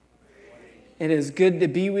It is good to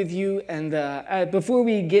be with you. And before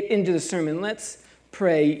we get into the sermon, let's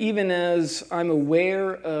pray, even as I'm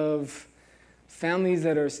aware of families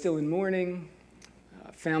that are still in mourning,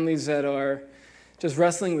 families that are just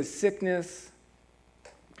wrestling with sickness.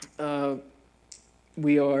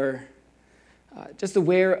 We are just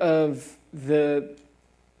aware of the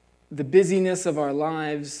busyness of our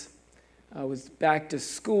lives with back to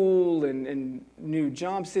school and new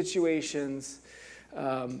job situations,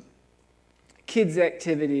 kids'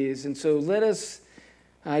 activities. And so let us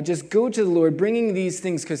just go to the Lord, bringing these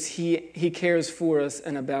things because He cares for us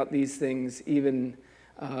and about these things, even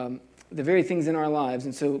the very things in our lives.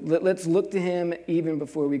 And so let's look to Him even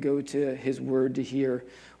before we go to His Word to hear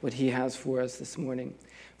what He has for us this morning.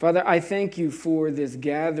 Father, I thank You for this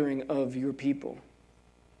gathering of Your people,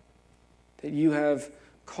 that You have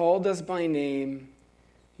called us by name.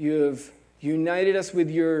 You have united us with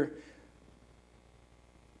Your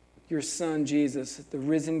Son, Jesus, the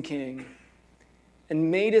risen King, and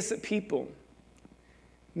made us a people,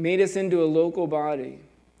 made us into a local body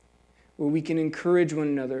where we can encourage one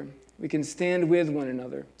another, we can stand with one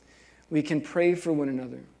another, we can pray for one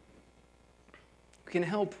another, we can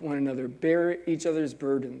help one another, bear each other's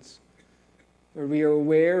burdens, where we are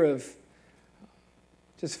aware of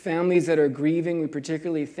just families that are grieving. We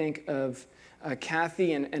particularly think of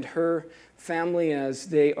Kathy and her family as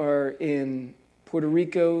they are in Puerto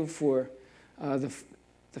Rico for the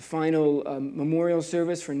final memorial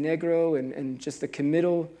service for Negro and just the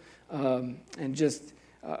committal and just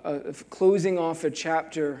closing off a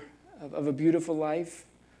chapter of a beautiful life.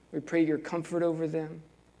 We pray Your comfort over them.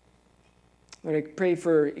 Lord, I pray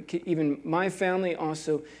for even my family,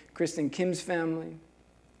 also Kristen Kim's family.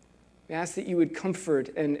 We ask that You would comfort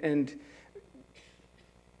and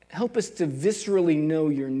help us to viscerally know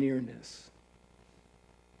Your nearness.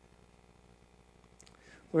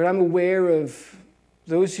 Lord, I'm aware of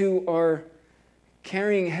those who are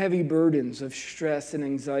carrying heavy burdens of stress and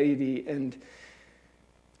anxiety, and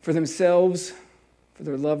for themselves, for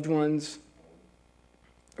their loved ones.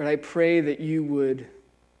 Lord, I pray that You would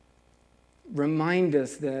remind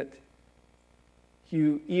us that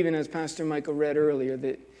You, even as Pastor Michael read earlier,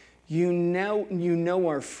 that You know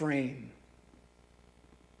our frame.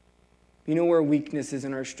 You know our weaknesses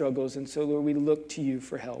and our struggles, and so, Lord, we look to You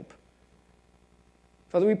for help.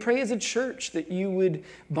 Father, we pray as a church that You would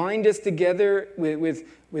bind us together with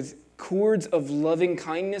cords of loving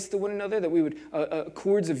kindness to one another, that we would,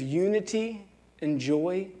 cords of unity and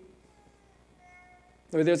joy.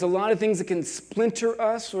 Lord, there's a lot of things that can splinter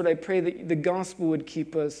us. Lord, I pray that the gospel would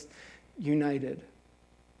keep us united.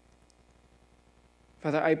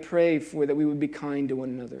 Father, I pray for that we would be kind to one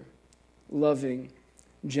another, loving,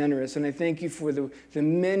 generous. And I thank You for the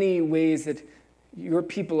many ways that Your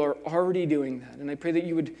people are already doing that. And I pray that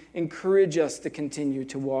You would encourage us to continue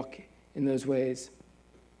to walk in those ways.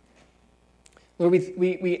 Lord,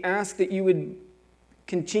 we ask that You would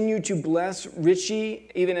continue to bless Richie,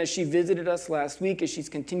 even as she visited us last week, as she's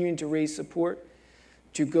continuing to raise support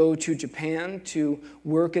to go to Japan to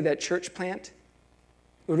work at that church plant.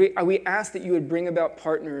 Lord, we ask that You would bring about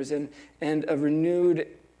partners and a renewed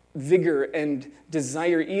vigor and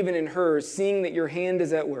desire, even in her, seeing that Your hand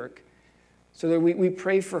is at work. So that we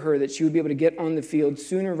pray for her that she would be able to get on the field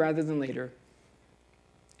sooner rather than later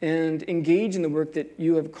and engage in the work that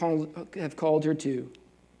You have called her to.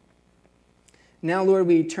 Now, Lord,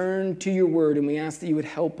 we turn to Your word and we ask that You would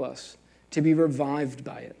help us to be revived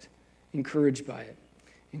by it, encouraged by it.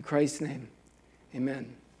 In Christ's name,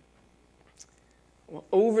 amen. Well,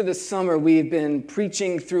 over the summer, we've been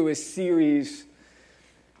preaching through a series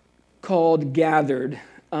called Gathered.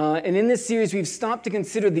 And in this series, we've stopped to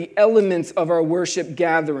consider the elements of our worship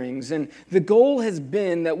gatherings. And the goal has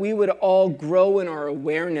been that we would all grow in our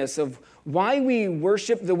awareness of why we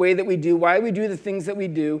worship the way that we do, why we do the things that we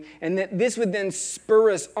do, and that this would then spur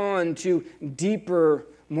us on to deeper,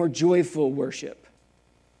 more joyful worship.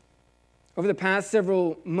 Over the past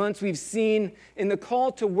several months, we've seen in the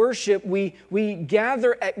call to worship, we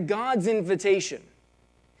gather at God's invitation.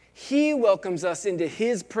 He welcomes us into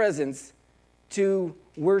His presence to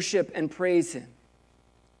worship and praise Him.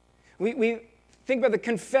 We think about the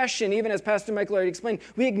confession, even as Pastor Michael already explained.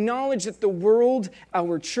 We acknowledge that the world,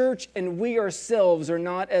 our church, and we ourselves are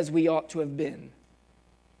not as we ought to have been.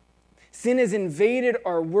 Sin has invaded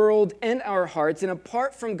our world and our hearts, and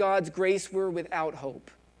apart from God's grace, we're without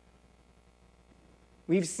hope.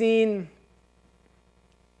 We've seen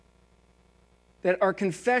that our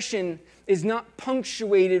confession is not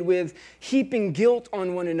punctuated with heaping guilt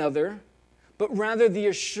on one another, but rather the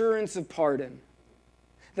assurance of pardon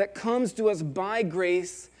that comes to us by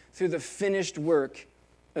grace through the finished work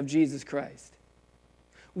of Jesus Christ.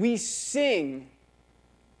 We sing,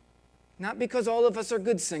 not because all of us are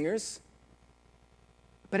good singers,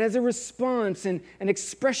 but as a response and an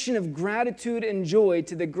expression of gratitude and joy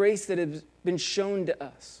to the grace that has been shown to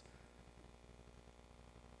us.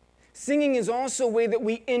 Singing is also a way that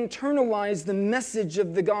we internalize the message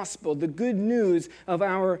of the gospel, the good news of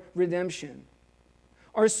our redemption.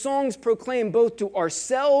 Our songs proclaim both to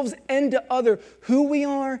ourselves and to others who we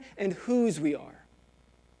are and whose we are.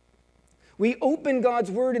 We open God's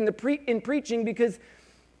word in preaching because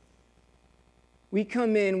we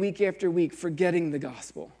come in week after week forgetting the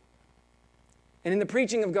gospel. And in the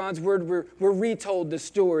preaching of God's word, we're retold the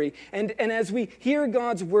story. And as we hear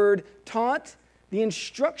God's word taught, the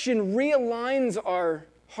instruction realigns our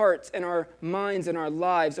hearts and our minds and our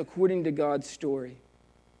lives according to God's story.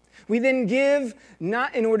 We then give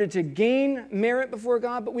not in order to gain merit before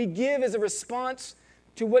God, but we give as a response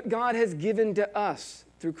to what God has given to us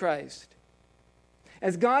through Christ.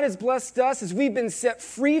 As God has blessed us, as we've been set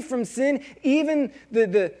free from sin, even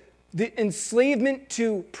the enslavement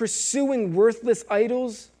to pursuing worthless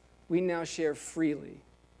idols, we now share freely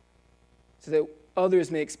so that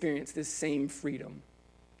others may experience this same freedom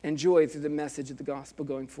and joy through the message of the gospel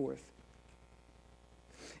going forth.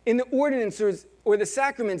 In the ordinances or the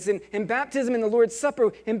sacraments, in baptism and the Lord's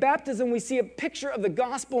Supper, in baptism we see a picture of the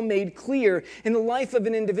gospel made clear in the life of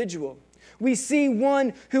an individual. We see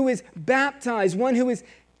one who is baptized, one who has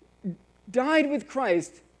died with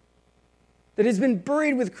Christ, that has been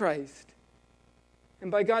buried with Christ, and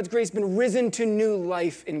by God's grace been risen to new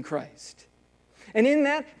life in Christ. And in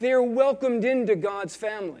that, they are welcomed into God's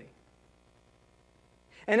family.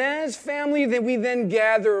 And as family, then we then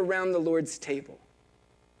gather around the Lord's table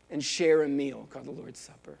and share a meal called the Lord's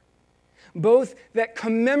Supper. Both that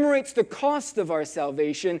commemorates the cost of our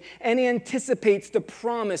salvation and anticipates the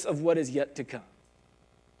promise of what is yet to come.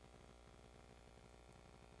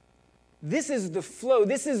 This is the flow,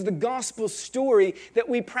 this is the gospel story that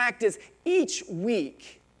we practice each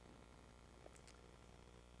week.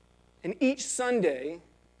 And each Sunday,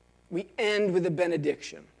 we end with a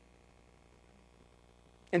benediction.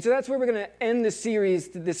 And so that's where we're going to end the series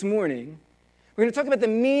this morning. We're going to talk about the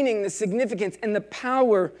meaning, the significance, and the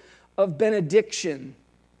power of benediction,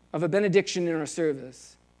 of a benediction in our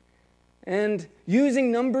service. And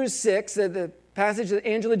using Numbers 6, the passage that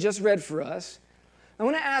Angela just read for us, I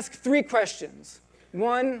want to ask 3 questions.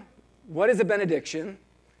 1, what is a benediction?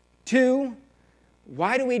 2,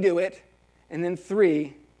 why do we do it? And then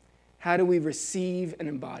 3, how do we receive and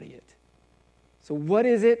embody it? So what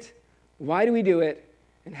is it? Why do we do it?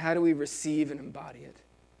 And how do we receive and embody it?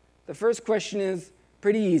 The first question is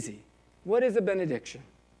pretty easy. What is a benediction?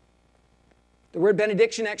 The word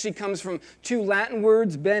benediction actually comes from 2 Latin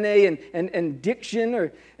words, bene and diction,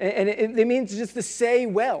 and it means just to say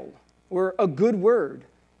well, or a good word.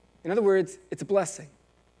 In other words, it's a blessing.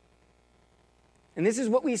 And this is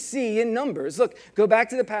what we see in Numbers. Look, go back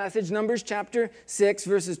to the passage, Numbers chapter 6,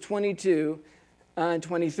 verses 22 and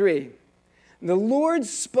 23. The Lord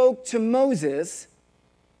spoke to Moses,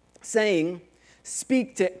 saying,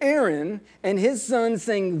 "Speak to Aaron and his sons,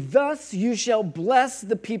 saying, thus you shall bless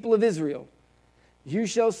the people of Israel. You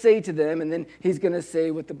shall say to them," and then he's going to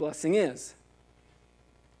say what the blessing is.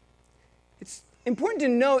 It's important to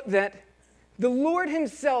note that the Lord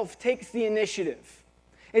himself takes the initiative.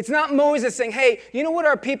 It's not Moses saying, "Hey, you know what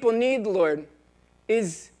our people need, Lord,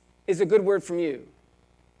 is a good word from you."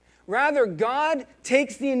 Rather, God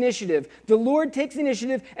takes the initiative. The Lord takes the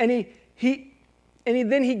initiative, and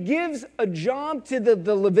he gives a job to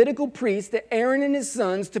the Levitical priest, to Aaron and his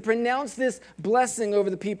sons, to pronounce this blessing over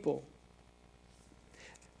the people.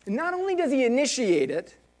 And not only does he initiate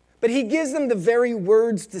it, but he gives them the very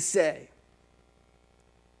words to say.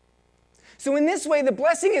 So in this way, the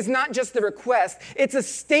blessing is not just a request, it's a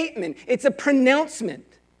statement, it's a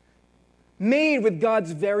pronouncement made with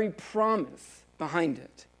God's very promise behind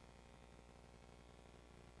it.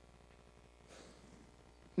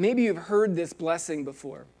 Maybe you've heard this blessing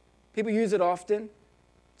before. People use it often.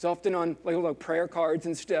 It's often on like prayer cards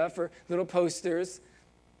and stuff or little posters.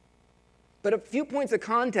 But a few points of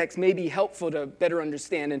context may be helpful to better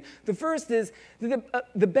understand. And the first is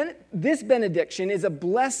this benediction is a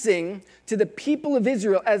blessing to the people of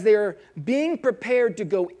Israel as they are being prepared to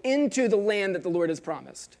go into the land that the Lord has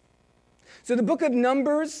promised. So the book of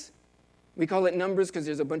Numbers, we call it Numbers because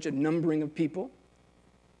there's a bunch of numbering of people.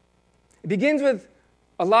 It begins with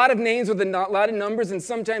a lot of names with a lot of numbers, and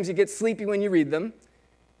sometimes you get sleepy when you read them.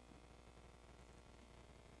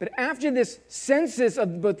 But after this census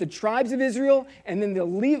of both the tribes of Israel and then the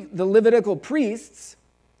Levitical priests,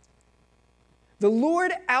 the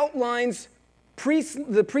Lord outlines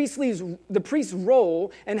the priest's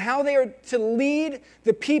role and how they are to lead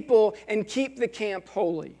the people and keep the camp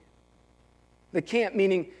holy. The camp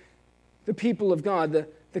meaning the people of God,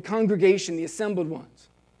 the congregation, the assembled ones.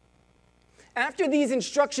 After these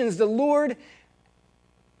instructions, the Lord,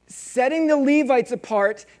 setting the Levites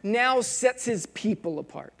apart, now sets his people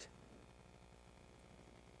apart.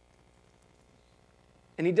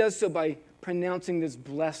 And he does so by pronouncing this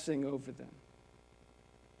blessing over them.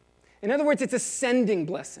 In other words, it's a sending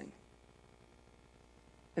blessing.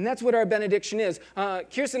 And that's what our benediction is.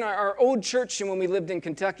 Kirsten, our old church, when we lived in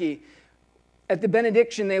Kentucky, at the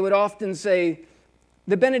benediction, they would often say,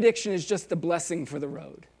 the benediction is just the blessing for the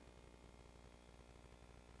road.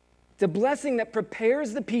 It's a blessing that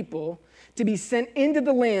prepares the people to be sent into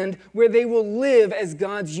the land where they will live as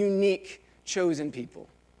God's unique chosen people.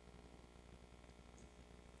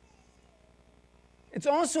 It's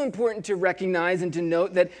also important to recognize and to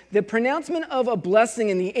note that the pronouncement of a blessing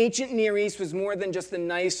in the ancient Near East was more than just a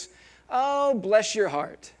nice, oh, bless your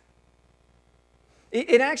heart.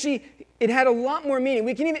 It had a lot more meaning.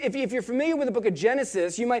 We can even, if you're familiar with the book of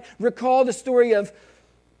Genesis, you might recall the story of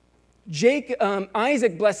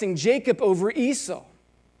Isaac blessing Jacob over Esau.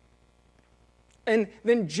 And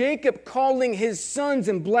then Jacob calling his sons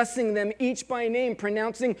and blessing them each by name,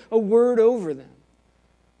 pronouncing a word over them.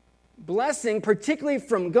 Blessing, particularly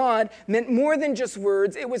from God, meant more than just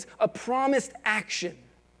words. It was a promised action.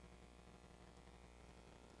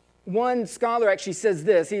 One scholar actually says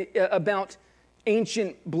this about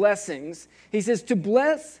ancient blessings. He says, to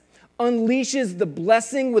bless unleashes the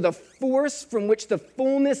blessing with a force from which the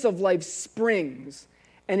fullness of life springs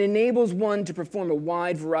and enables one to perform a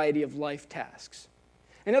wide variety of life tasks.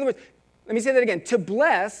 In other words, let me say that again. To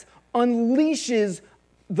bless unleashes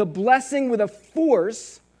the blessing with a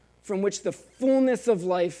force from which the fullness of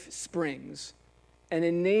life springs and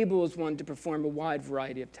enables one to perform a wide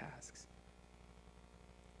variety of tasks.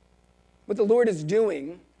 What the Lord is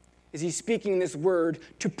doing is he's speaking this word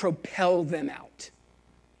to propel them out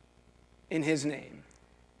in his name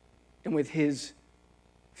and with his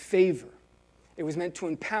favor. It was meant to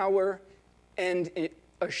empower and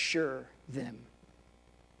assure them.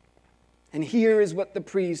 And here is what the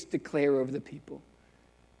priests declare over the people.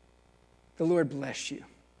 The Lord bless you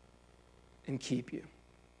and keep you.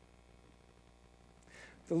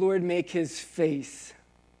 The Lord make his face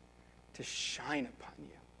to shine upon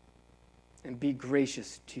you and be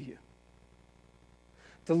gracious to you.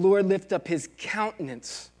 The Lord lift up his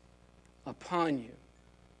countenance upon you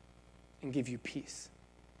and give you peace.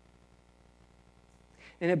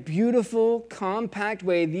 In a beautiful, compact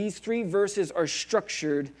way, these three verses are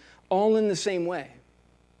structured all in the same way.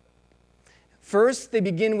 First, they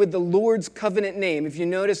begin with the Lord's covenant name. If you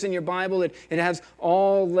notice in your Bible, it has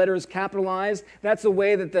all letters capitalized. That's the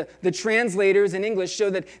way that the translators in English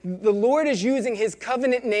show that the Lord is using his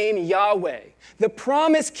covenant name, Yahweh. The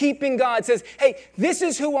promise-keeping God says, hey, this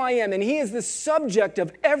is who I am, and he is the subject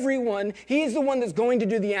of everyone. He is the one that's going to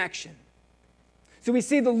do the action. So we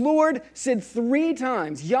see the Lord said 3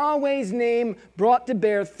 times, Yahweh's name brought to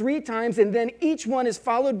bear 3 times, and then each one is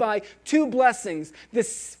followed by 2 blessings.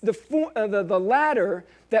 The latter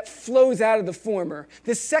that flows out of the former.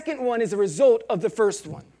 The second one is a result of the first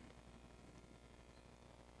one.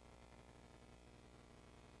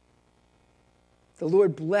 The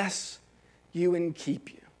Lord bless you and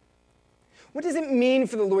keep you. What does it mean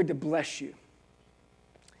for the Lord to bless you?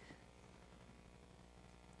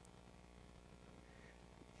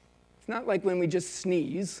 It's not like when we just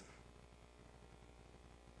sneeze.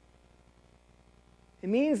 It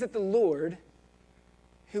means that the Lord,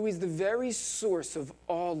 who is the very source of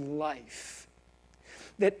all life,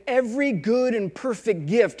 that every good and perfect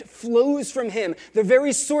gift flows from him, the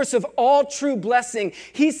very source of all true blessing.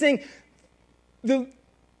 He's saying,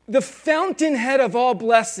 the fountainhead of all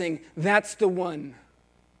blessing, that's the one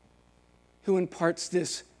who imparts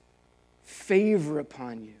this favor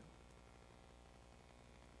upon you.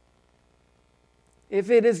 If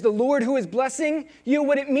it is the Lord who is blessing you,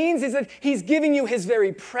 what it means is that he's giving you his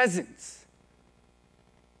very presence.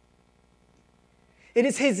 It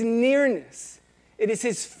is his nearness. It is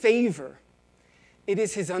his favor. It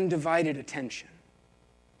is his undivided attention.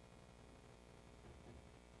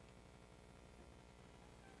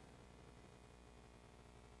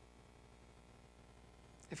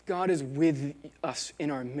 If God is with us in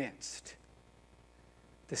our midst,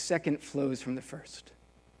 the second flows from the first.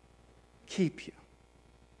 Keep you.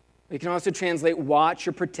 You can also translate watch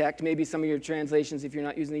or protect. Maybe some of your translations, if you're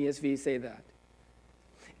not using the ESV, say that.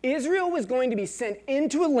 Israel was going to be sent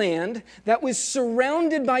into a land that was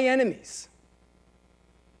surrounded by enemies.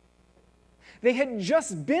 They had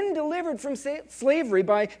just been delivered from slavery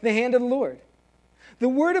by the hand of the Lord. The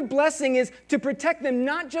word of blessing is to protect them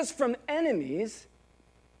not just from enemies,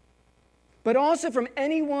 but also from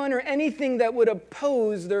anyone or anything that would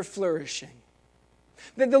oppose their flourishing.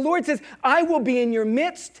 That the Lord says, I will be in your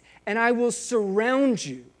midst and I will surround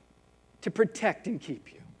you to protect and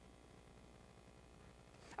keep you.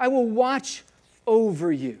 I will watch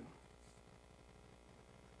over you.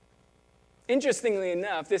 Interestingly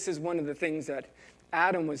enough, this is one of the things that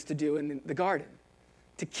Adam was to do in the garden,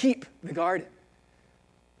 to keep the garden,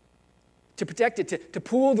 to protect it, to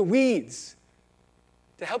pull the weeds,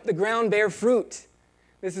 to help the ground bear fruit.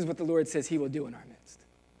 This is what the Lord says he will do in our midst.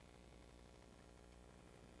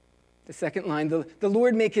 The second line, the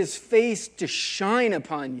Lord make his face to shine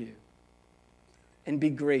upon you and be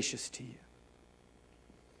gracious to you.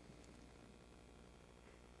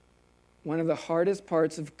 One of the hardest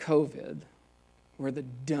parts of COVID were the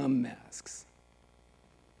dumb masks.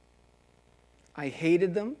 I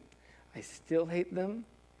hated them. I still hate them.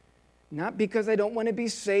 Not because I don't want to be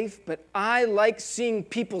safe, but I like seeing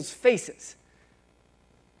people's faces.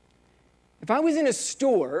 If I was in a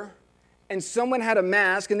store and someone had a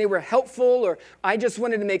mask and they were helpful, or I just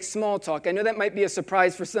wanted to make small talk, I know that might be a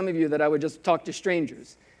surprise for some of you that I would just talk to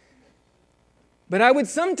strangers. But I would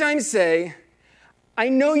sometimes say, I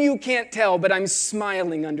know you can't tell, but I'm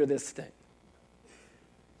smiling under this thing.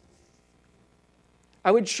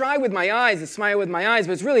 I would try with my eyes and smile with my eyes,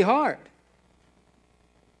 but it's really hard.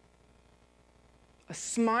 A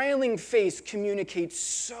smiling face communicates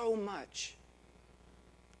so much.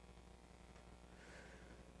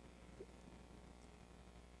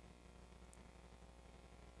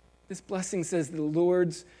 This blessing says the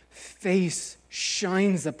Lord's face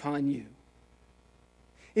shines upon you.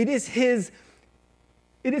 It is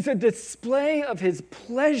a display of his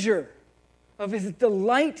pleasure, of his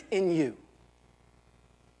delight in you.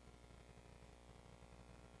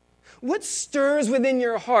 What stirs within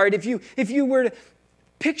your heart if you were to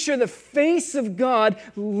picture the face of God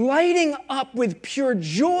lighting up with pure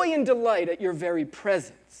joy and delight at your very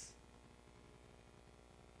presence?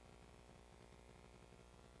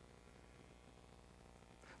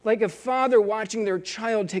 Like a father watching their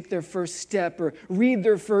child take their first step or read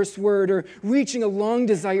their first word or reaching a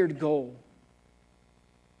long-desired goal.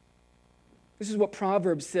 This is what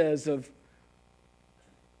Proverbs says of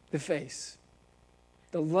the face.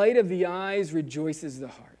 The light of the eyes rejoices the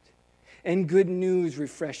heart, and good news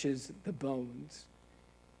refreshes the bones.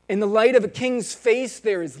 In the light of a king's face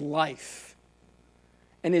there is life,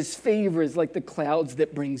 and his favor is like the clouds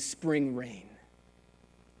that bring spring rain.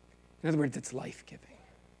 In other words, it's life-giving.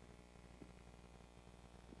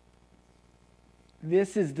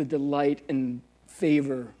 This is the delight and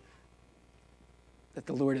favor that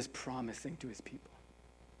the Lord is promising to his people.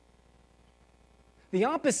 The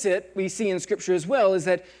opposite we see in Scripture as well is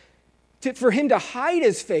that for him to hide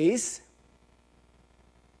his face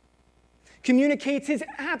communicates his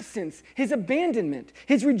absence, his abandonment,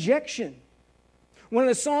 his rejection. One of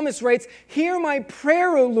the psalmists writes, "Hear my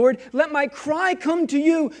prayer, O Lord, let my cry come to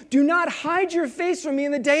you. Do not hide your face from me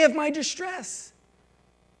in the day of my distress."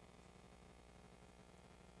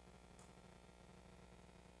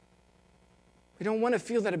 We don't want to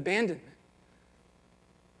feel that abandonment.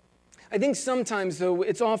 I think sometimes, though,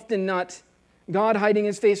 it's often not God hiding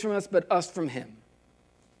his face from us, but us from him.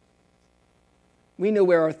 We know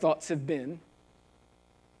where our thoughts have been,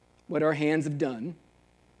 what our hands have done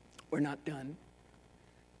or not done.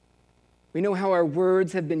 We know how our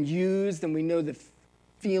words have been used, and we know the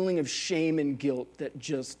feeling of shame and guilt that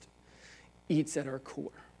just eats at our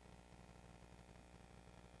core.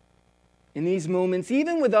 In these moments,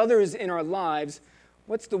 even with others in our lives,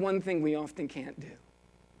 what's the one thing we often can't do?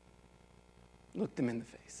 Look them in the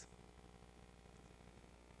face.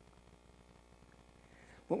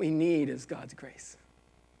 What we need is God's grace.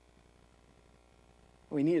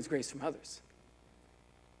 What we need is grace from others.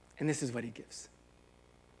 And this is what he gives.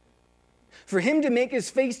 For him to make his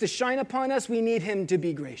face to shine upon us, we need him to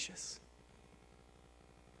be gracious.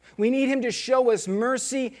 We need him to show us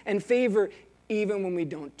mercy and favor even when we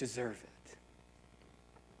don't deserve it.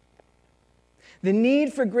 The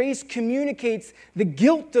need for grace communicates the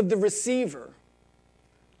guilt of the receiver,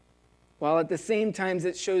 while at the same time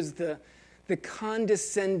it shows the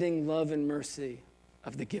condescending love and mercy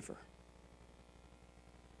of the giver.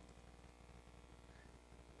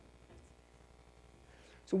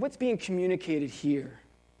 So what's being communicated here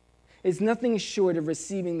is nothing short of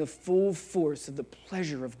receiving the full force of the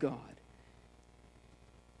pleasure of God,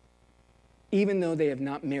 even though they have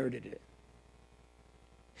not merited it.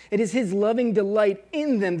 It is his loving delight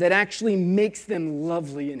in them that actually makes them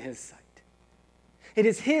lovely in his sight. It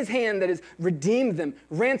is his hand that has redeemed them,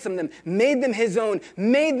 ransomed them, made them his own,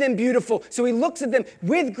 made them beautiful. So he looks at them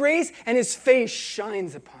with grace and his face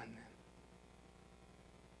shines upon them.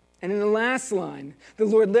 And in the last line, the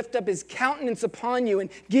Lord lift up his countenance upon you and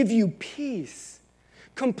give you peace,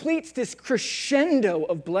 completes this crescendo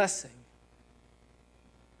of blessing.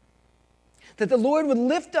 That the Lord would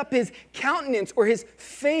lift up his countenance or his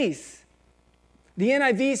face. The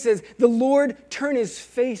NIV says, the Lord turn his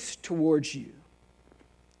face towards you.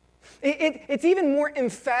 It's even more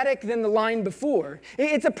emphatic than the line before.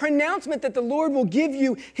 It's a pronouncement that the Lord will give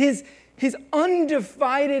you his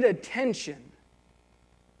undivided attention.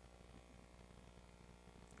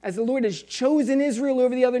 As the Lord has chosen Israel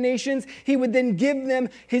over the other nations, he would then give them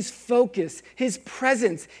his focus, his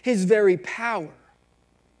presence, his very power.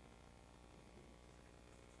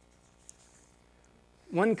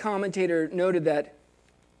 One commentator noted that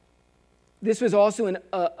this was also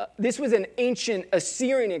an ancient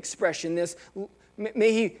Assyrian expression. This,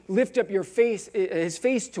 may he lift up his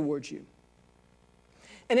face towards you.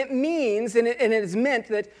 And it means, and it is meant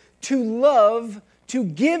that to love, to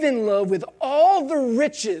give in love with all the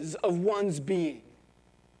riches of one's being.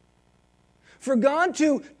 For God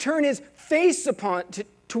to turn his face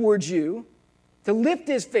towards you, to lift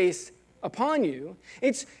his face upon you,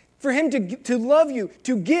 it's for him to love you,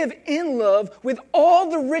 to give in love with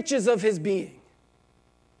all the riches of his being.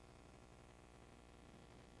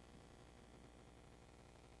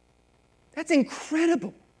 That's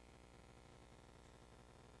incredible.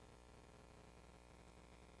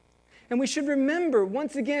 And we should remember,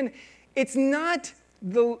 once again, it's not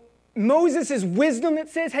Moses' wisdom that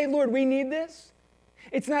says, hey, Lord, we need this.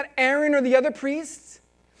 It's not Aaron or the other priests.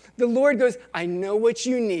 The Lord goes, I know what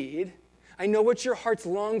you need. I know what your hearts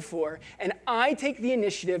long for, and I take the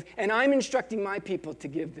initiative, and I'm instructing my people to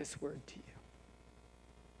give this word to you.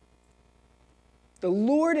 The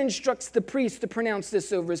Lord instructs the priest to pronounce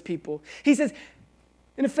this over his people. He says,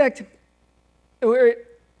 in effect,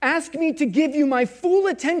 ask me to give you my full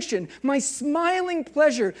attention, my smiling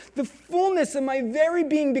pleasure, the fullness of my very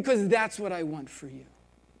being, because that's what I want for you.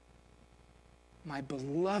 My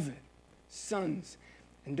beloved sons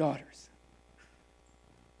and daughters.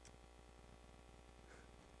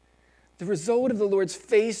 The result of the Lord's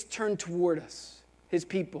face turned toward us, his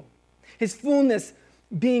people, his fullness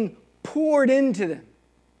being poured into them.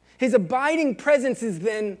 His abiding presence is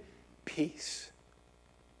then peace.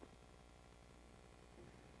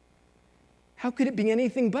 How could it be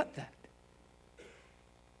anything but that?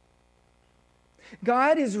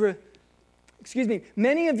 God is,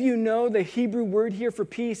 many of you know the Hebrew word here for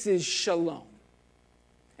peace is shalom.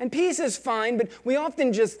 And peace is fine, but we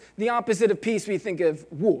often the opposite of peace, we think of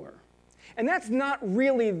war. And that's not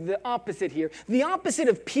really the opposite here. The opposite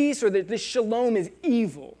of peace or the shalom is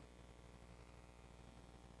evil.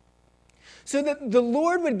 So that the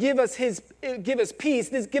Lord would give us peace,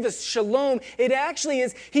 give us shalom. It actually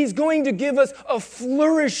is, he's going to give us a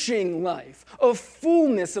flourishing life, a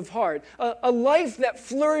fullness of heart, a life that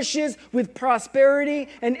flourishes with prosperity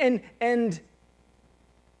and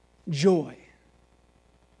joy.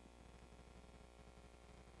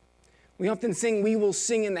 We often sing, we will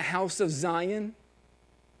sing in the house of Zion.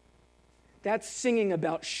 That's singing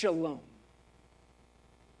about shalom,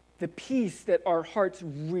 the peace that our hearts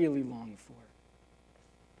really long for.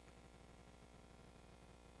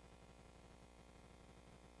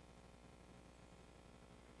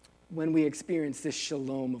 When we experience this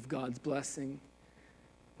shalom of God's blessing,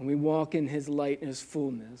 when we walk in his light and his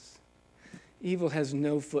fullness, evil has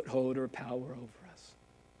no foothold or power over us.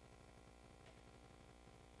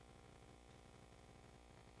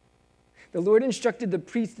 The Lord instructed the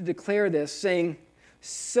priests to declare this, saying,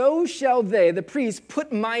 so shall they, the priests,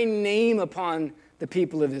 put my name upon the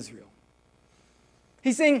people of Israel.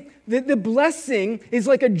 He's saying that the blessing is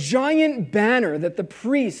like a giant banner that the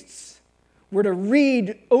priests were to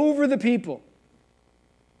read over the people.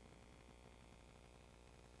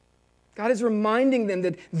 God is reminding them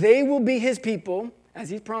that they will be his people, as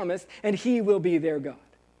he's promised, and he will be their God.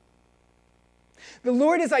 The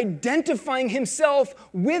Lord is identifying himself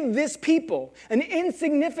with this people, an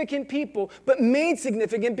insignificant people, but made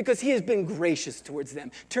significant because he has been gracious towards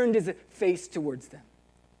them, turned his face towards them.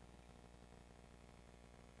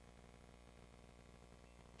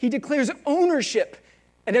 He declares ownership,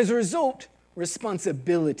 and as a result,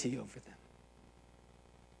 responsibility over them.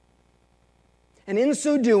 And in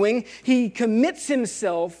so doing, he commits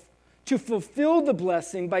himself to fulfill the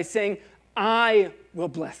blessing by saying, I will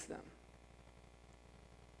bless them.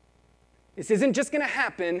 This isn't just going to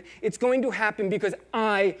happen. It's going to happen because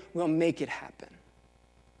I will make it happen.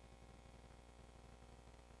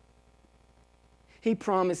 he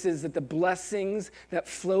promises that the blessings that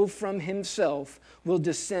flow from himself will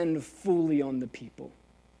descend fully on the people.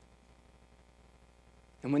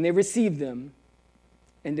 And when they receive them,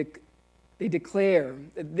 and they declare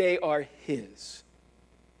that they are his.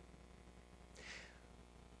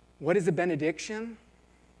 What is a benediction?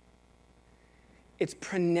 It's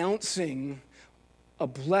pronouncing a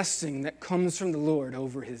blessing that comes from the Lord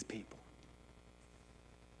over his people.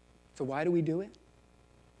 So why do we do it?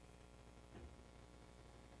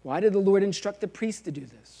 Why did the Lord instruct the priest to do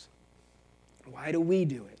this? Why do we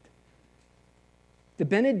do it? The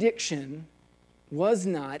benediction was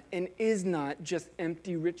not and is not just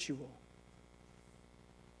empty ritual.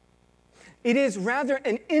 It is rather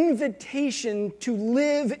an invitation to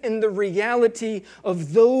live in the reality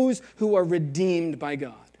of those who are redeemed by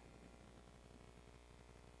God.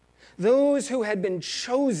 Those who had been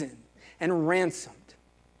chosen and ransomed.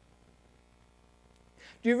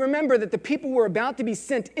 Do you remember that the people were about to be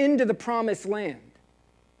sent into the promised land?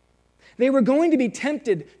 They were going to be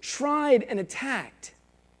tempted, tried, and attacked.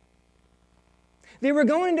 They were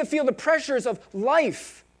going to feel the pressures of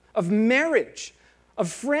life, of marriage,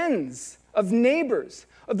 of friends, of neighbors,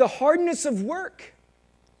 of the hardness of work,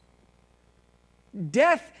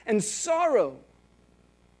 death and sorrow.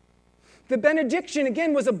 The benediction,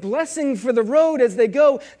 again, was a blessing for the road as they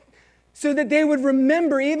go, so that they would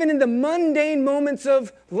remember, even in the mundane moments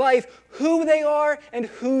of life, who they are and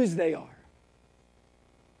whose they are.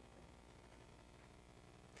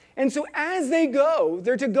 And so as they go,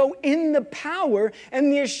 they're to go in the power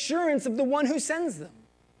and the assurance of the one who sends them.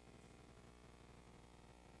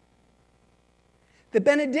 The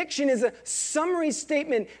benediction is a summary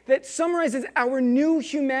statement that summarizes our new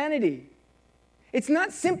humanity. It's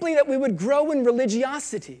not simply that we would grow in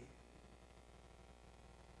religiosity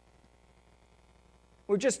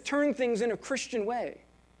or just turn things in a Christian way.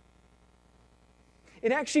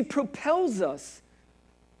 It actually propels us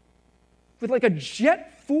with like a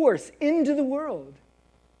jet force into the world.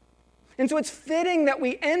 And so it's fitting that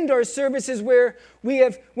we end our services where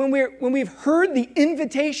when we've heard the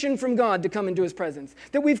invitation from God to come into his presence,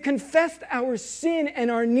 that we've confessed our sin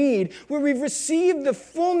and our need, where we've received the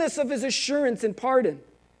fullness of his assurance and pardon,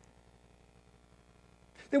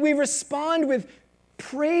 that we respond with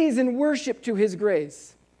praise and worship to his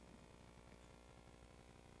grace,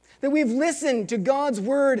 that we've listened to God's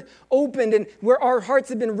word opened and where our hearts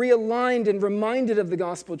have been realigned and reminded of the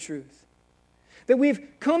gospel truth. That we've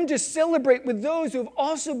come to celebrate with those who have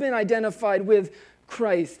also been identified with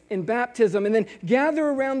Christ in baptism and then gather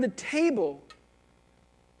around the table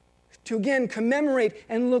to again commemorate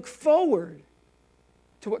and look forward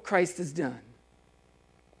to what Christ has done.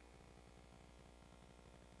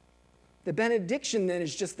 The benediction then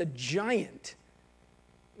is just a giant.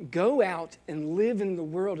 Go out and live in the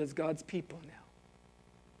world as God's people now.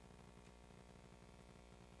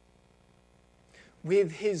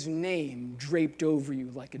 With his name draped over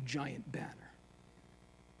you like a giant banner.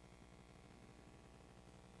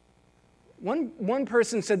 One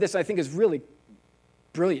person said this I think is really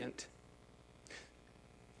brilliant.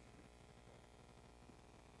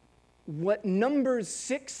 What Numbers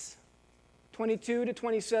 6, 22 to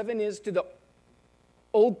 27 is to the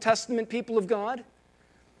Old Testament people of God,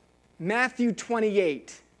 Matthew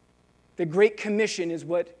 28, the Great Commission, is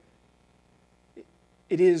what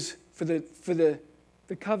it is for the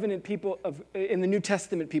covenant people in the New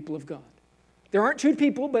Testament people of God. There aren't two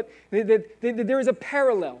people, but there is a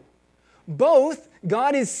parallel. Both,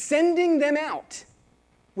 God is sending them out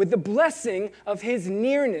with the blessing of his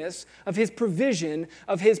nearness, of his provision,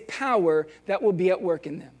 of his power that will be at work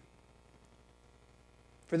in them.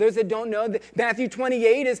 For those that don't know, Matthew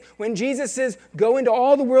 28 is when Jesus says, go into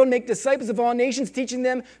all the world, make disciples of all nations, teaching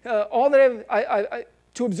them all that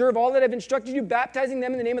to observe all that I've instructed you, baptizing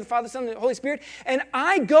them in the name of the Father, Son, and the Holy Spirit, and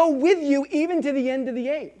I go with you even to the end of the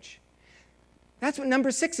age. That's what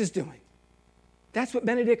number 6 is doing. That's what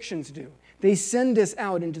benedictions do. They send us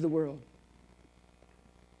out into the world.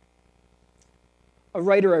 A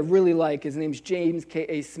writer I really like, his name's James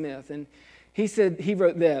K.A. Smith, and he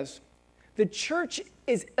wrote this: the church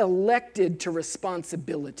is elected to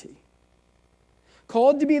responsibility,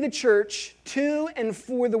 called to be the church to and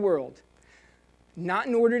for the world, not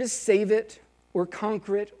in order to save it or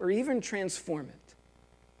conquer it or even transform it,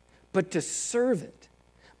 but to serve it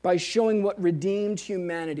by showing what redeemed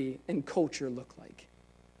humanity and culture look like,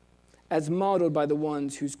 as modeled by the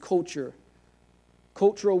ones whose cultural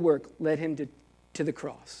work led him to the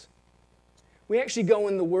cross. We actually go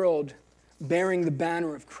in the world bearing the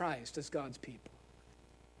banner of Christ as God's people.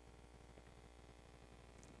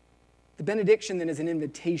 The benediction then is an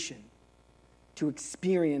invitation to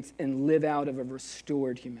experience and live out of a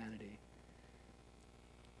restored humanity.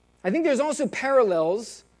 I think there's also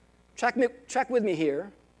parallels, track with me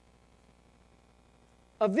here,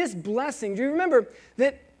 of this blessing. Do you remember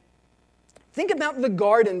that? Think about the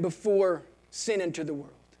garden before sin entered the world.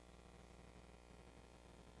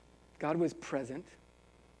 God was present.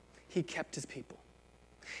 He kept his people.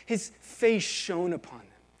 His face shone upon them.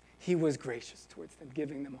 He was gracious towards them,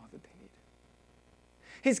 giving them all that they needed.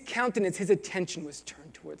 His countenance, his attention was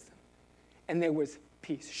turned towards them. And there was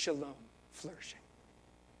peace, shalom, flourishing.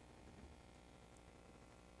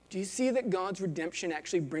 Do you see that God's redemption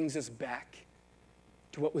actually brings us back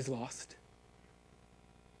to what was lost?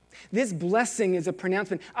 This blessing is a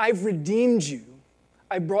pronouncement. I've redeemed you.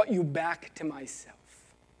 I brought you back to myself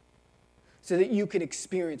so that you could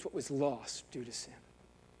experience what was lost due to sin.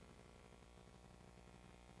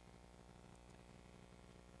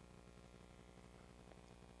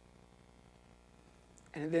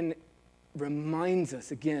 And it then reminds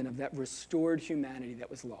us again of that restored humanity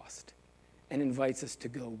that was lost and invites us to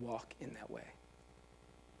go walk in that way.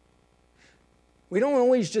 We don't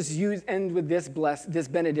always just end with this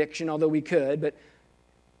benediction, although we could, but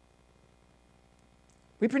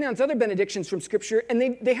we pronounce other benedictions from Scripture,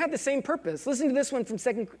 and they have the same purpose. Listen to this one from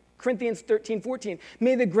 2 Corinthians 13:14.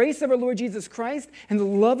 May the grace of our Lord Jesus Christ and the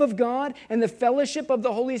love of God and the fellowship of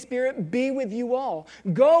the Holy Spirit be with you all.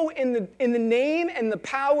 Go in the name and the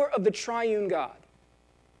power of the triune God.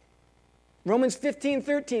 Romans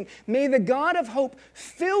 15:13. May the God of hope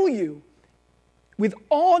fill you with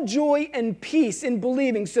all joy and peace in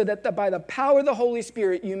believing, so that by the power of the Holy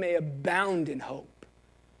Spirit you may abound in hope.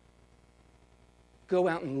 Go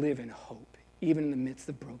out and live in hope, even in the midst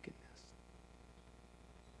of brokenness.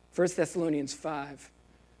 1 Thessalonians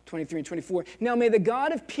 5:23 and 24. Now may the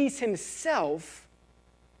God of peace himself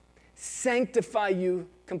sanctify you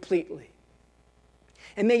completely.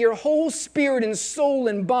 And may your whole spirit and soul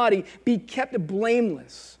and body be kept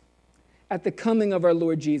blameless at the coming of our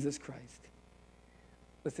Lord Jesus Christ.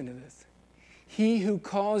 Listen to this. He who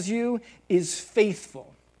calls you is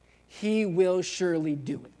faithful. He will surely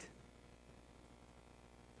do it.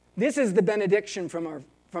 This is the benediction from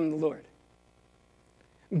the Lord.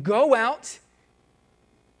 Go out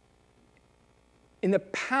in the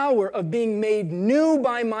power of being made new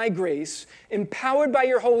by my grace, empowered by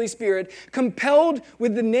your Holy Spirit, compelled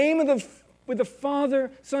with the name of the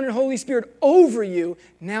Father, Son, and Holy Spirit over you.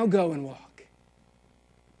 Now go and walk.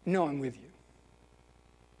 No, I'm with you.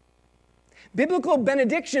 Biblical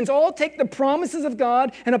benedictions all take the promises of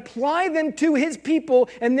God and apply them to his people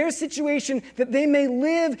and their situation, that they may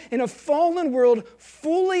live in a fallen world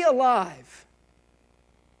fully alive,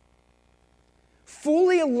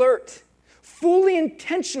 fully alert, fully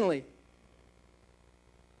intentionally,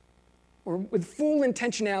 or with full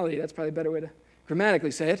intentionality. That's probably a better way to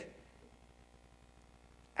grammatically say it.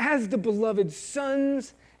 As the beloved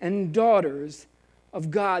sons and daughters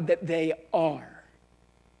of God that they are.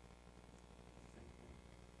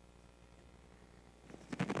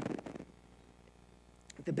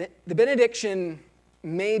 The benediction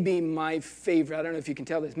may be my favorite. I don't know if you can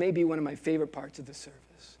tell this. May be one of my favorite parts of the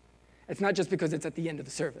service. It's not just because it's at the end of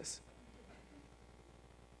the service,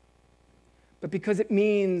 but because it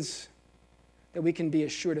means that we can be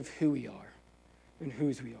assured of who we are and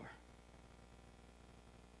whose we are.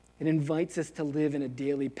 It invites us to live in a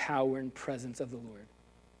daily power and presence of the Lord.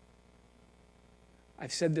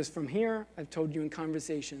 I've said this from here. I've told you in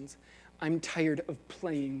conversations. I'm tired of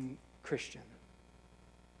playing Christian.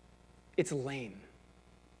 It's lame.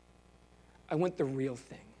 I want the real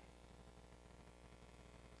thing.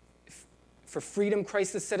 For freedom,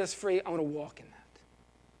 Christ has set us free. I want to walk in that.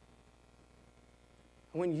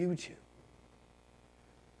 I want you to.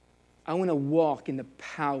 I want to walk in the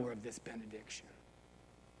power of this benediction.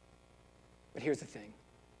 But here's the thing.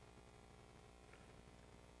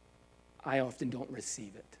 I often don't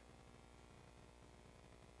receive it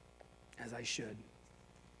as I should.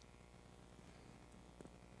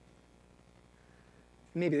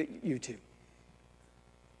 Maybe you too.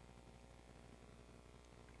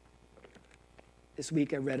 This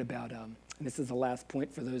week I read about, and this is the last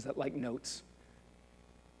point for those that like notes.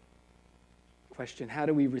 Question, how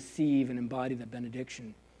do we receive and embody the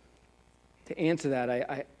benediction? To answer that,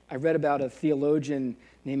 I read about a theologian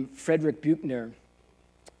named Frederick Buechner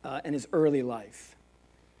and his early life.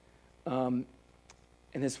 And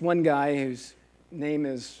this one guy whose name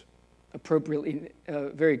is appropriately,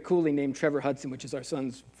 very coolly named Trevor Hudson, which is our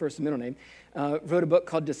son's first and middle name, wrote a book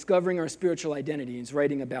called Discovering Our Spiritual Identity. He's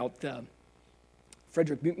writing about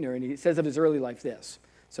Frederick Buechner, and he says of his early life this.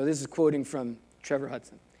 So this is quoting from Trevor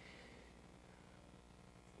Hudson.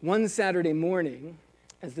 One Saturday morning,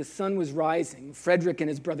 as the sun was rising, Frederick and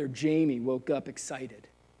his brother Jamie woke up excited.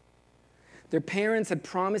 Their parents had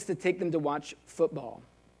promised to take them to watch football.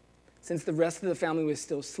 Since the rest of the family was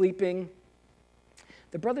still sleeping,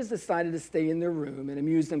 the brothers decided to stay in their room and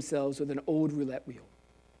amuse themselves with an old roulette wheel.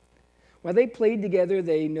 While they played together,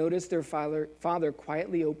 they noticed their father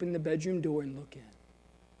quietly open the bedroom door and look in.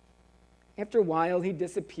 After a while, he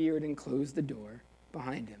disappeared and closed the door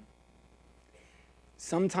behind him.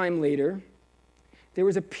 Sometime later, there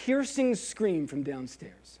was a piercing scream from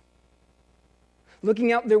downstairs.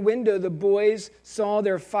 Looking out their window, the boys saw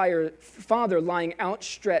their father lying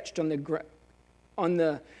outstretched on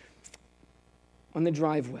the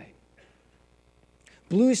driveway.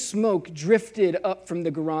 Blue smoke drifted up from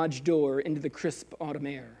the garage door into the crisp autumn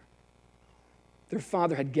air. Their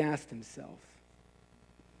father had gassed himself.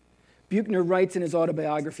 Buechner writes in his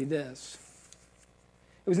autobiography this: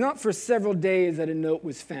 "It was not for several days that a note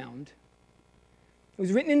was found. It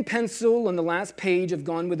was written in pencil on the last page of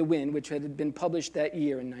Gone with the Wind, which had been published that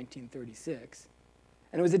year in 1936.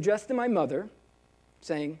 And it was addressed to my mother,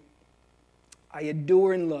 saying, 'I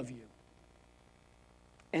adore and love you,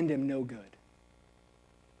 and am no good.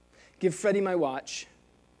 Give Freddie my watch,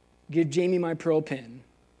 give Jamie my pearl pin,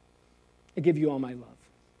 I give you all my love.'"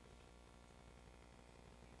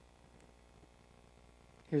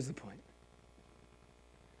 Here's the point.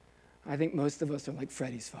 I think most of us are like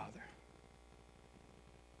Freddie's father.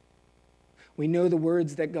 We know the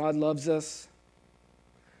words that God loves us,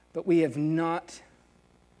 but we have not,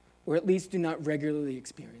 or at least do not regularly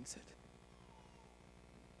experience it.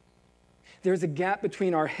 There's a gap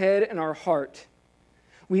between our head and our heart.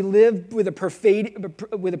 We live with a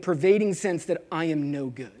pervading sense that I am no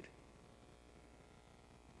good.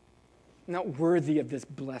 I'm not worthy of this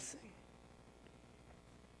blessing.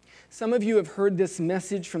 Some of you have heard this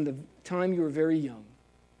message from the time you were very young.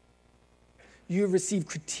 You have received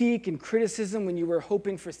critique and criticism when you were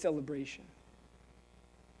hoping for celebration.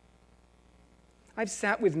 I've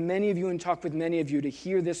sat with many of you and talked with many of you to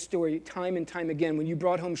hear this story time and time again. When you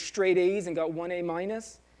brought home straight A's and got 1 A-,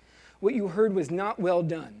 what you heard was not well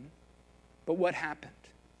done, but what happened?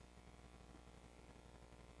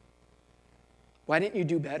 Why didn't you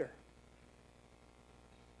do better?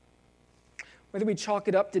 Whether we chalk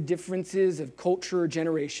it up to differences of culture or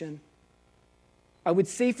generation, I would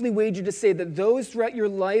safely wager to say that those throughout your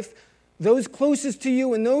life, those closest to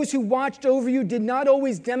you and those who watched over you, did not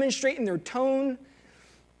always demonstrate in their tone,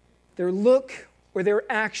 their look, or their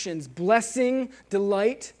actions blessing,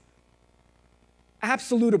 delight,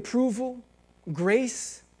 absolute approval,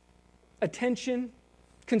 grace, attention,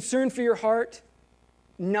 concern for your heart,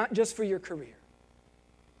 not just for your career.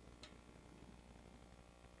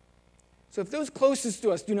 So if those closest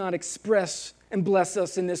to us do not express and bless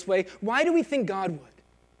us in this way, why do we think God would?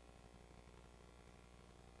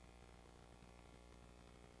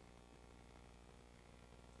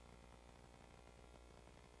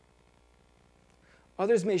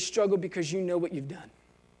 Others may struggle because you know what you've done.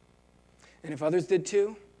 And if others did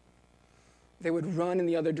too, they would run in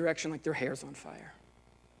the other direction like their hair's on fire.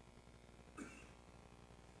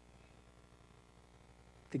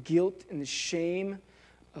 The guilt and the shame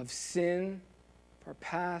of sin, our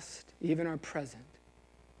past, even our present,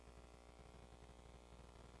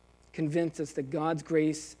 convince us that God's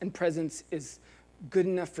grace and presence is good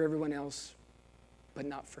enough for everyone else, but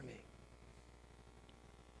not for me.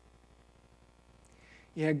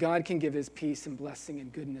 Yeah, God can give his peace and blessing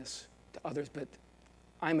and goodness to others, but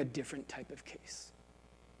I'm a different type of case.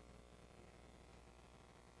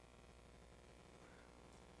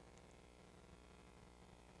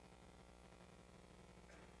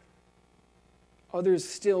 Others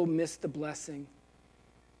still miss the blessing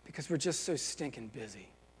because we're just so stinking busy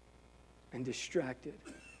and distracted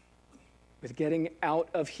with getting out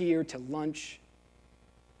of here to lunch,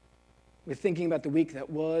 with thinking about the week that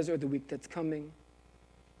was or the week that's coming.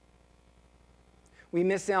 We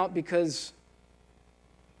miss out because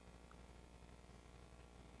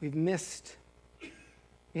we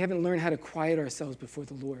haven't learned how to quiet ourselves before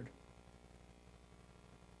the Lord.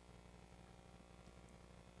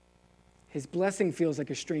 His blessing feels like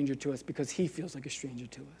a stranger to us because he feels like a stranger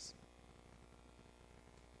to us.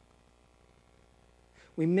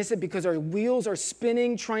 We miss it because our wheels are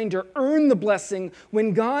spinning trying to earn the blessing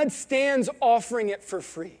when God stands offering it for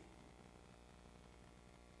free.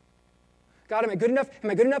 God, am I good enough? Am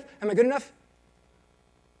I good enough? Am I good enough?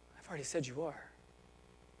 I've already said you are.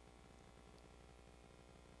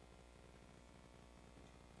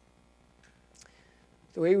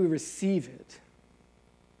 The way we receive it,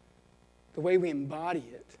 the way we embody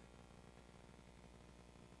it,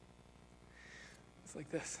 It's like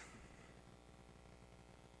this.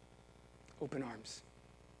 Open arms,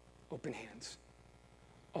 open hands,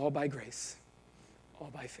 all by grace, all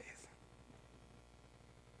by faith.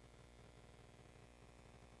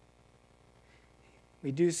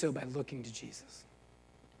 We do so by looking to Jesus.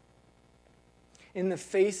 In the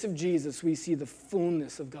face of Jesus, we see the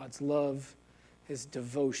fullness of God's love, his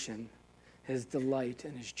devotion, his delight,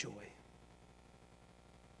 and his joy.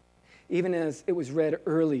 Even as it was read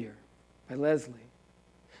earlier by Leslie,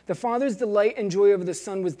 the Father's delight and joy over the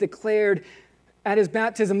Son was declared at his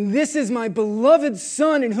baptism. This is my beloved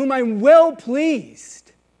Son in whom I'm well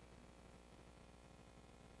pleased.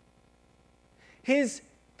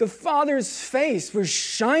 The Father's face was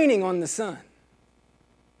shining on the Son.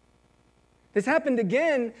 This happened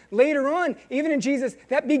again later on, even in Jesus.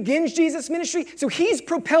 That begins Jesus' ministry. So he's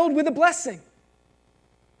propelled with a blessing.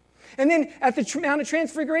 And then at the Mount of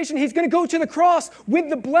Transfiguration, he's going to go to the cross with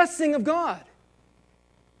the blessing of God.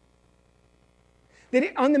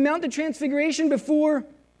 That on the Mount of Transfiguration before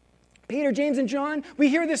Peter, James, and John, we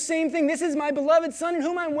hear the same thing. This is my beloved Son in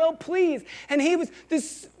whom I'm well pleased. And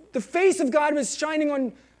the face of God was shining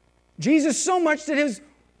on Jesus so much that his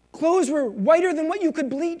clothes were whiter than what you could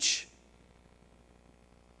bleach.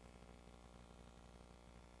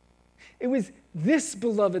 It was this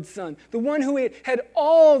beloved Son, the one who had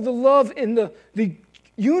all the love in the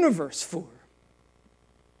universe for.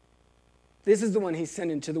 This is the one he sent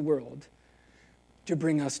into the world to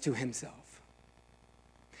bring us to himself.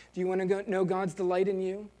 Do you want to know God's delight in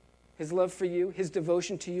you, his love for you, his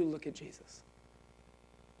devotion to you? Look at Jesus.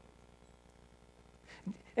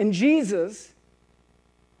 And Jesus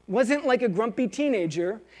wasn't like a grumpy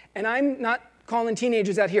teenager, and I'm not calling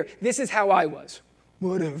teenagers out here. This is how I was.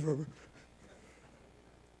 Whatever.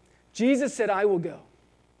 Jesus said, I will go.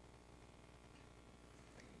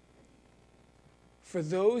 For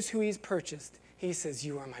those who he's purchased, he says,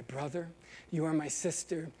 you are my brother, you are my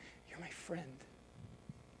sister, you're my friend.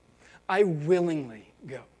 I willingly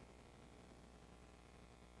go.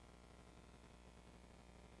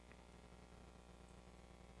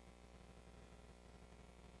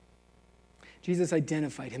 Jesus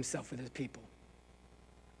identified himself with his people.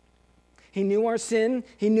 He knew our sin,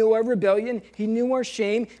 he knew our rebellion, he knew our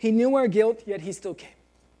shame, he knew our guilt, yet he still came.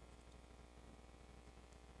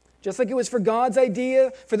 Just like it was for God's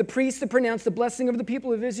idea for the priests to pronounce the blessing of the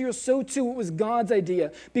people of Israel, so too it was God's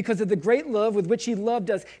idea. Because of the great love with which he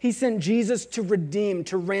loved us, he sent Jesus to redeem,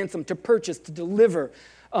 to ransom, to purchase, to deliver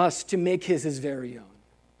us, to make his very own.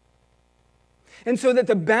 And so that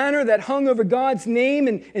the banner that hung over God's name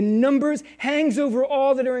and numbers hangs over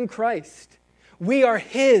all that are in Christ. We are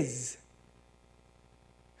his.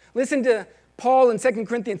 Listen to Paul in 2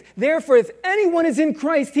 Corinthians. Therefore, if anyone is in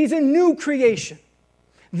Christ, he's a new creation.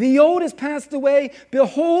 The old has passed away.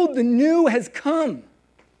 Behold, the new has come.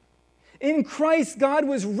 In Christ, God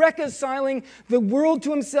was reconciling the world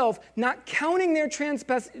to himself, not counting their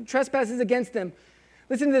trespasses against them.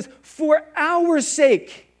 Listen to this. For our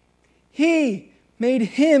sake, he made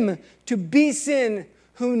him to be sin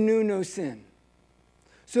who knew no sin,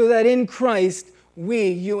 so that in Christ we,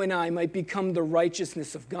 you and I, might become the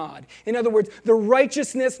righteousness of God. In other words, the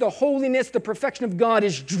righteousness, the holiness, the perfection of God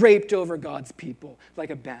is draped over God's people like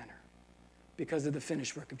a banner because of the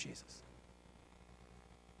finished work of Jesus.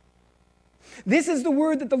 This is the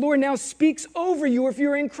word that the Lord now speaks over you if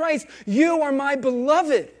you're in Christ. You are my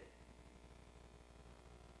beloved.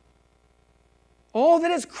 All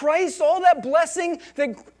that is Christ, all that blessing,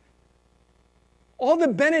 all the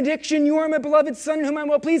benediction, you are my beloved Son in whom I'm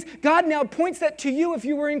well pleased, God now points that to you if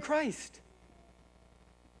you were in Christ.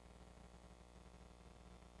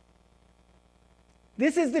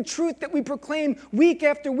 This is the truth that we proclaim week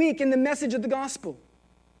after week in the message of the gospel.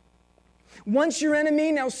 Once your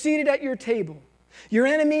enemy, now seated at your table. Your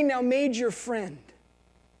enemy now made your friend.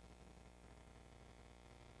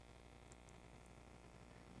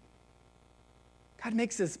 God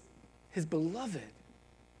makes us his beloved.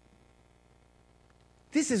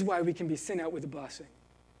 This is why we can be sent out with a blessing.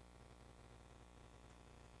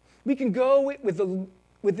 We can go with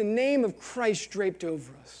the name of Christ draped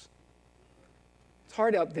over us. It's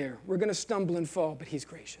hard out there. We're going to stumble and fall, but he's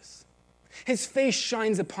gracious. His face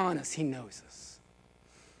shines upon us. He knows us.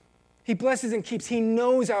 He blesses and keeps. He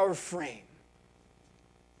knows our frame.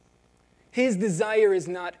 His desire is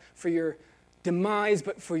not for your demise,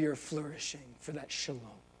 but for your flourishing, for that shalom.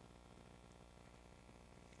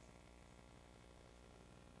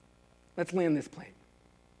 Let's land this plane.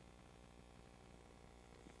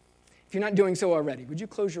 If you're not doing so already, would you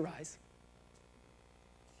close your eyes?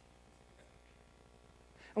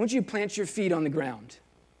 I want you to plant your feet on the ground.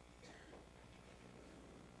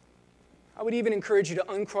 I would even encourage you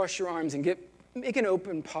to uncross your arms and make an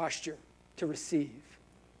open posture to receive.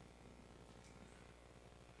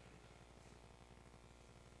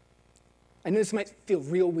 I know this might feel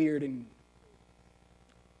real weird and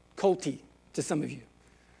culty to some of you.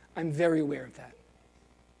 I'm very aware of that.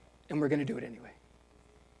 And we're going to do it anyway.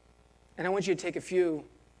 And I want you to take a few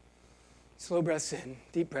slow breaths in,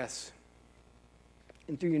 deep breaths,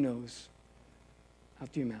 in through your nose, out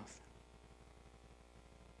through your mouth.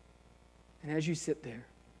 And as you sit there,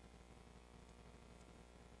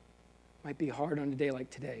 it might be hard on a day like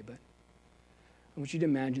today, but I want you to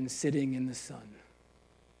imagine sitting in the sun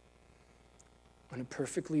on a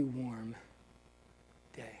perfectly warm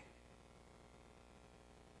day.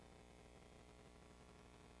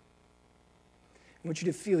 I want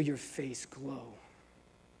you to feel your face glow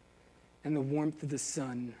and the warmth of the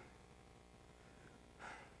sun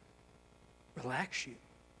relax you.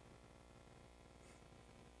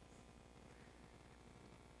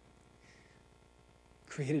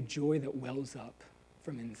 Create a joy that wells up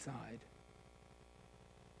from inside.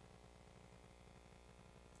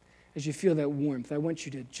 As you feel that warmth, I want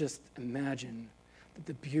you to just imagine that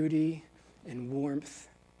the beauty and warmth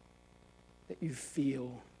that you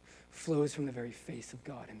feel flows from the very face of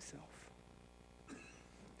God himself.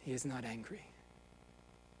 He is not angry.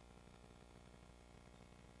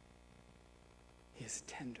 He is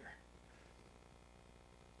tender.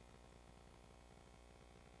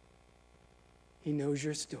 He knows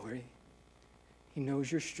your story. He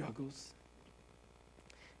knows your struggles.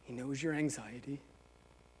 He knows your anxiety.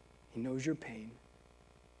 He knows your pain.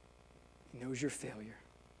 He knows your failure.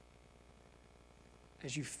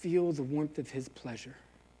 As you feel the warmth of his pleasure,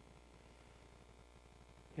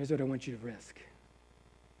 here's what I want you to risk.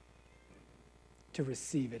 To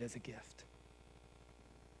receive it as a gift.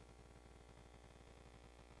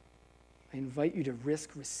 I invite you to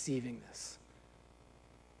risk receiving this.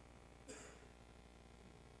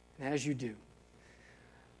 And as you do,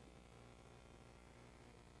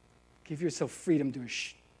 give yourself freedom to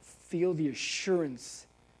feel the assurance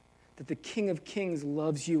that the King of Kings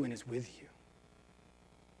loves you and is with you.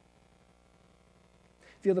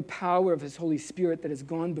 Feel the power of his Holy Spirit that has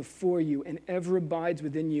gone before you and ever abides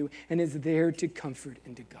within you and is there to comfort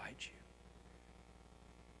and to guide you.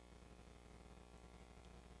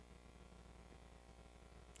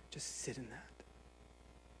 Just sit in that.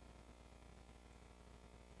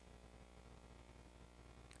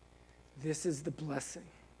 This is the blessing,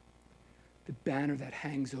 the banner that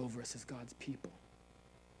hangs over us as God's people.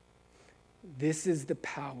 This is the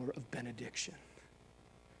power of benediction.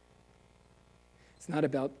 It's not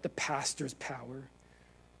about the pastor's power.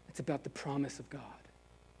 It's about the promise of God.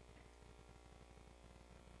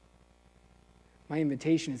 My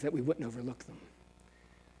invitation is that we wouldn't overlook them,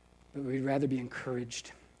 but we'd rather be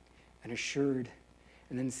encouraged and assured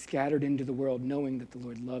and then scattered into the world knowing that the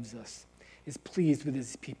Lord loves us, is pleased with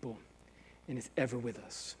his people, and is ever with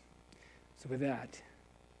us. So with that,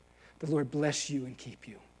 the Lord bless you and keep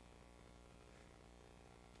you.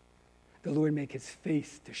 The Lord make his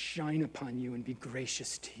face to shine upon you and be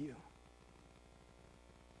gracious to you.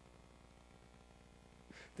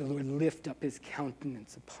 The Lord lift up his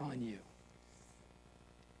countenance upon you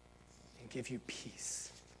and give you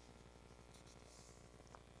peace.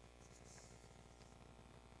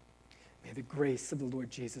 May the grace of the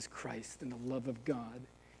Lord Jesus Christ and the love of God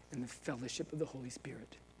and the fellowship of the Holy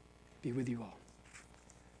Spirit be with you all.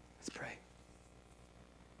 Let's pray.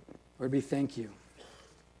 Lord, we thank you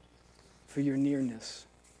for your nearness,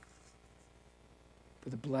 for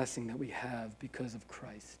the blessing that we have because of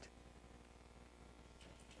Christ.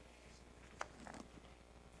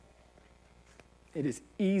 It is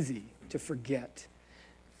easy to forget,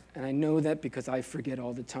 and I know that because I forget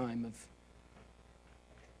all the time of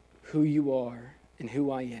who you are and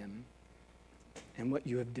who I am and what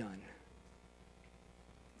you have done.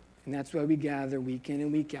 And that's why we gather week in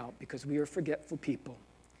and week out, because we are forgetful people.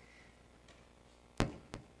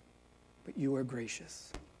 But you are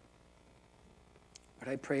gracious. But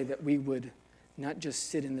I pray that we would not just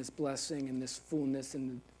sit in this blessing and this fullness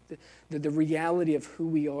and the reality of who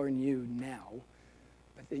we are in you now,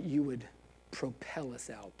 but that you would propel us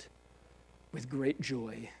out with great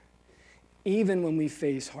joy, even when we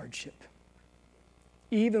face hardship,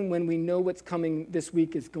 even when we know what's coming this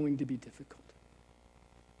week is going to be difficult,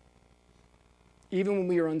 even when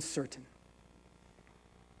we are uncertain.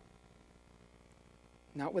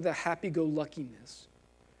 Not with a happy-go-luckiness,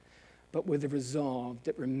 but with a resolve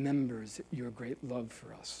that remembers your great love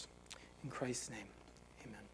for us. In Christ's name.